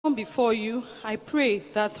Before you, I pray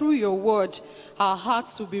that through your word, our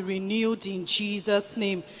hearts will be renewed in Jesus'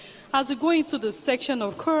 name. As we go into the section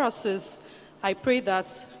of choruses, I pray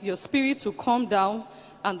that your spirit will come down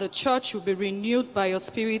and the church will be renewed by your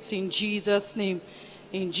spirit in Jesus' name.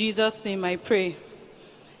 In Jesus' name I pray.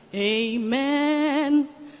 Amen.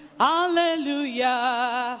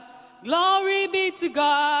 Hallelujah. Glory be to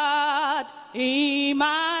God.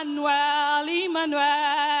 Emmanuel,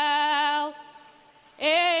 Emmanuel.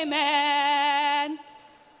 Amen.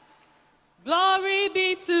 Glory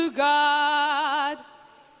be to God.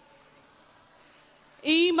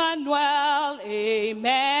 Emmanuel, amen.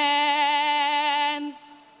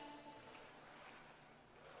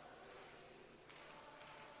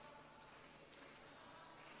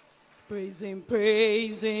 Praise him,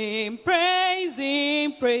 praise him, praise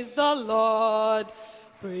him, praise the Lord.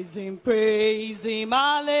 Praise him,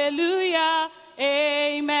 hallelujah.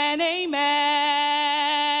 Amen, amen.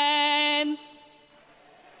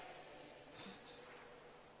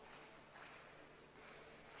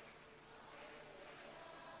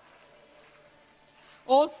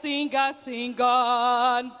 Oh, sing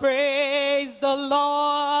on, praise the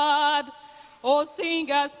Lord. Oh, sing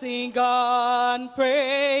on,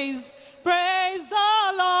 praise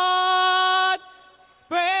the Lord.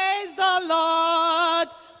 Praise the Lord,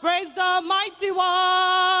 praise the mighty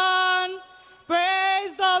one.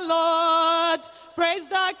 Praise the Lord, praise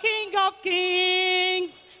the King of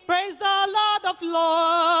kings. Praise the Lord of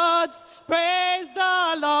lords. Praise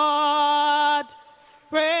the Lord,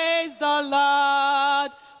 praise the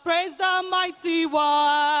Lord. Praise the mighty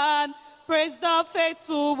one. Praise the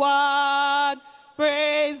faithful one.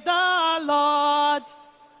 Praise the Lord.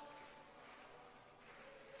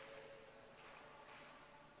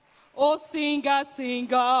 Oh, sing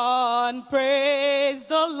on, praise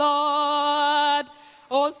the Lord.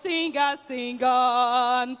 Oh, sing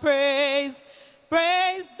on, praise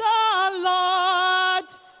the Lord.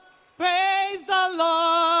 Praise the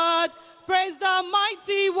Lord, praise the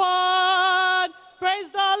mighty one. Praise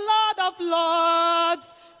the Lord of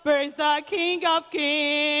lords. Praise the King of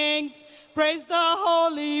kings. Praise the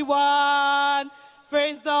Holy One.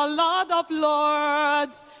 Praise the Lord of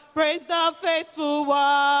lords. Praise the faithful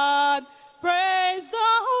one. Praise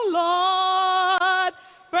the Lord.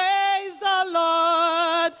 Praise the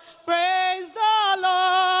Lord. Praise the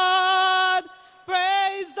Lord.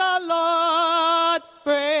 Praise the Lord.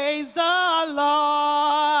 Praise the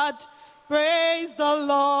Lord. Praise the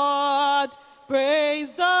Lord.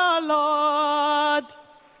 Praise the Lord.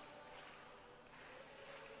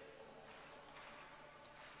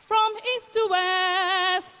 From east to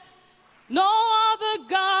west, no other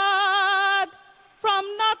God. From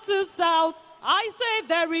north to south, I say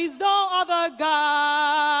there is no other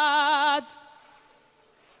God.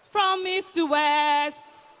 From east to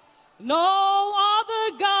west, no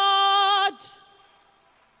other God.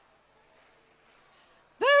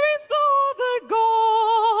 There is no other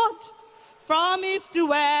God. From east to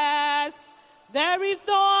west, there is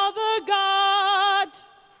no other God.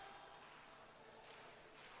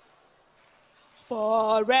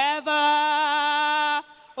 Forever,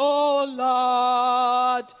 O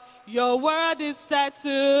Lord, your word is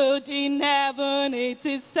settled in heaven. It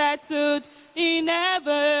is settled in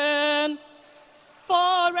heaven.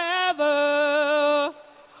 Forever,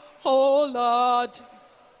 O Lord.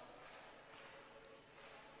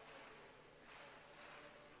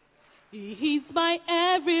 He is my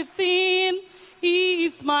everything. He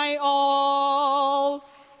is my all.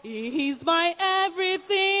 He is my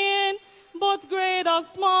everything, both great or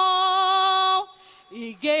small.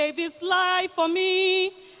 He gave his life for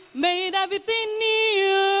me, made everything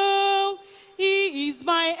new. He is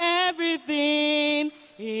my everything.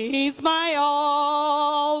 He is my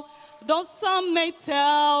all. Though some may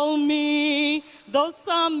tell me, though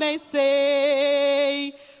some may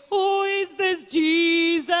say, who is this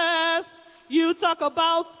Jesus you talk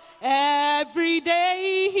about every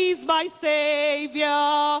day? He's my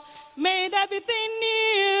Savior, made everything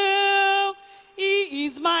new. He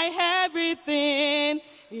is my everything.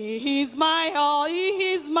 He is my all.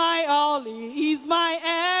 He is my all. He is my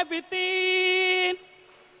everything.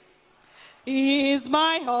 He is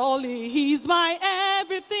my all. He is my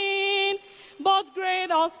everything, both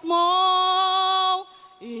great or small.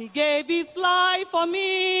 He gave his life for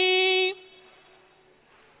me.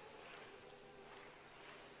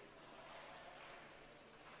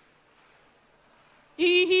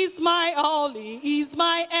 He is my all. He is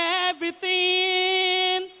my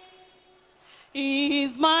everything. He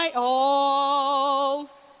is my all.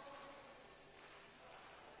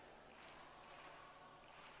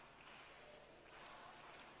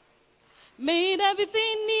 made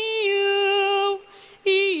everything new.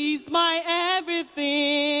 He is my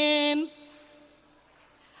everything.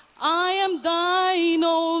 I am thine,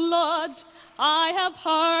 O Lord. I have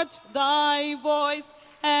heard thy voice,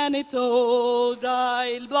 and it told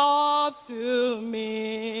thy love to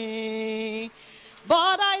me.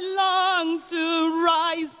 But I long to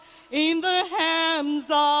rise in the arms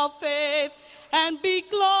of faith and be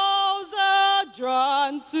closer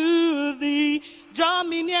drawn to thee. Draw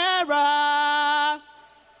me nearer,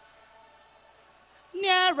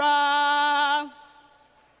 nearer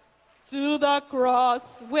to the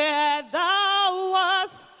cross where thou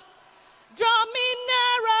wast. Draw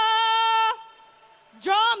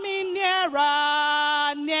me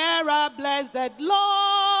nearer, nearer, blessed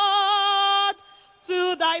Lord,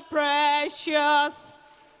 to thy precious.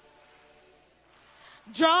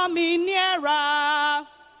 Draw me nearer.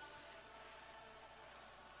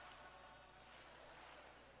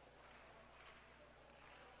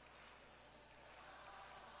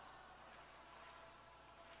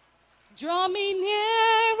 Draw me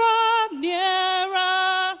nearer,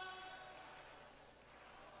 nearer.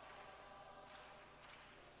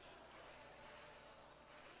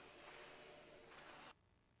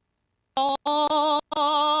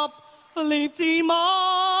 Up, lift him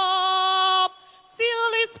up.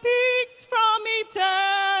 Still he speaks from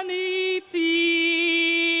eternity.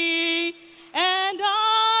 And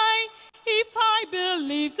I, if I be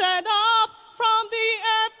lifted up from the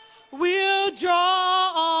earth, will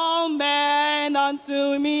draw all men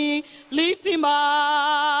unto me. Lift him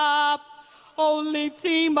up, oh lift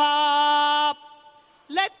him up.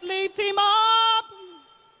 Let's lift him up.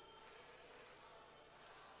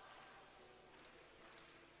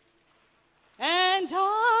 And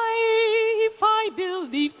I, if I be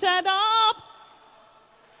lifted up,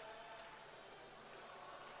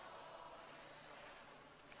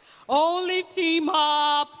 oh lift him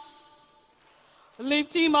up.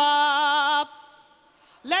 Lift him up.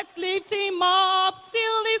 Let's lift him up.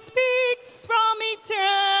 Still he speaks from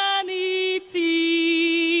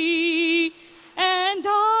eternity. And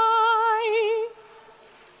I,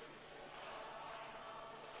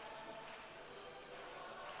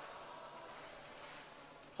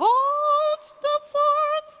 hold the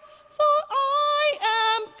forts, for I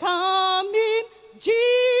am coming.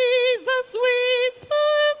 Jesus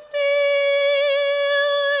whispers still.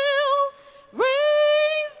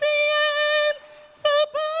 Raise the answer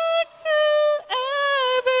back to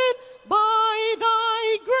heaven. By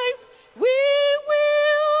thy grace we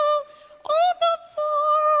will on the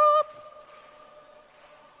forts.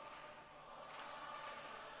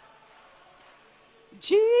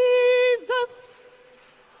 Jesus.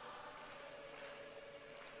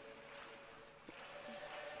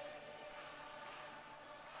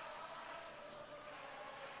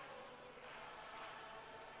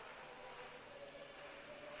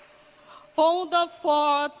 Hold the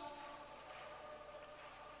forts.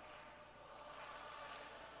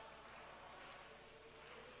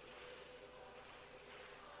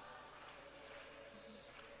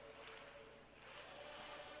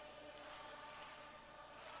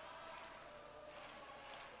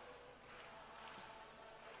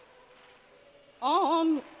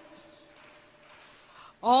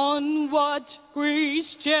 Onward,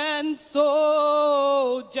 Christian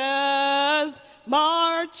soldiers,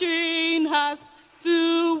 marching us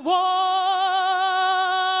to war,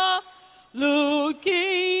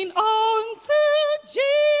 looking unto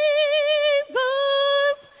Jesus,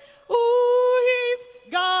 who is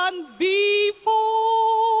gone before.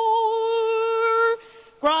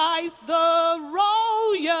 Christ the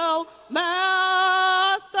royal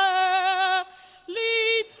master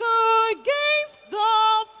leads against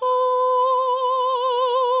the foe,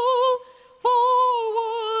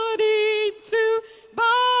 forward into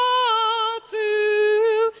battle,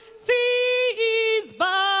 see his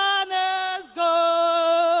banners go.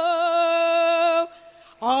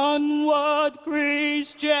 Onward,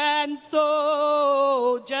 Christian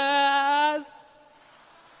soldiers,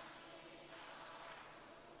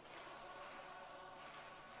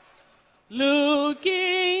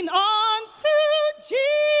 looking unto Jesus.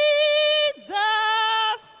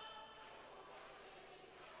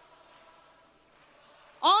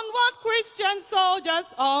 Onward, Christian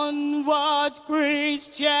soldiers, onward,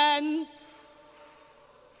 Christian,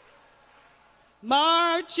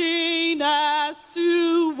 marching as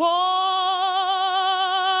to war,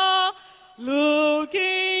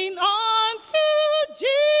 looking unto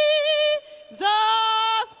Jesus,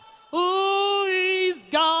 who is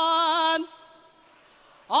gone.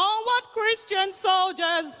 Onward, Christian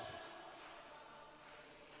soldiers,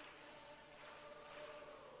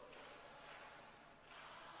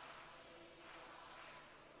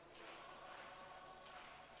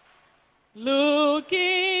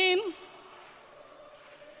 looking.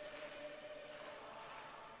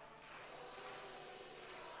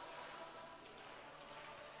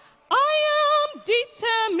 I am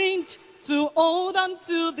determined to hold on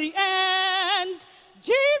to the end.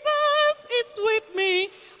 Jesus is with me,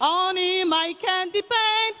 on him I can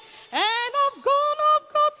depend. And I've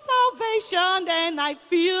got salvation, and I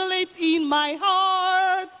feel it in my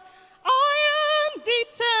heart. I am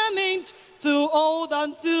determined to hold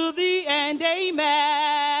on to the end,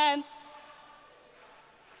 amen.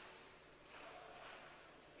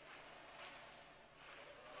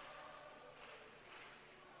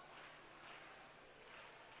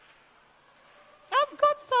 I've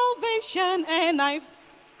got salvation, and I...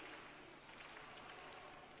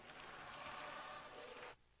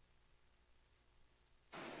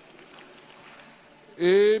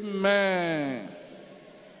 Amen.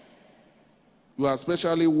 You are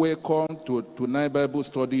especially welcome to tonight's Bible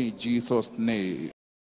study in Jesus' name.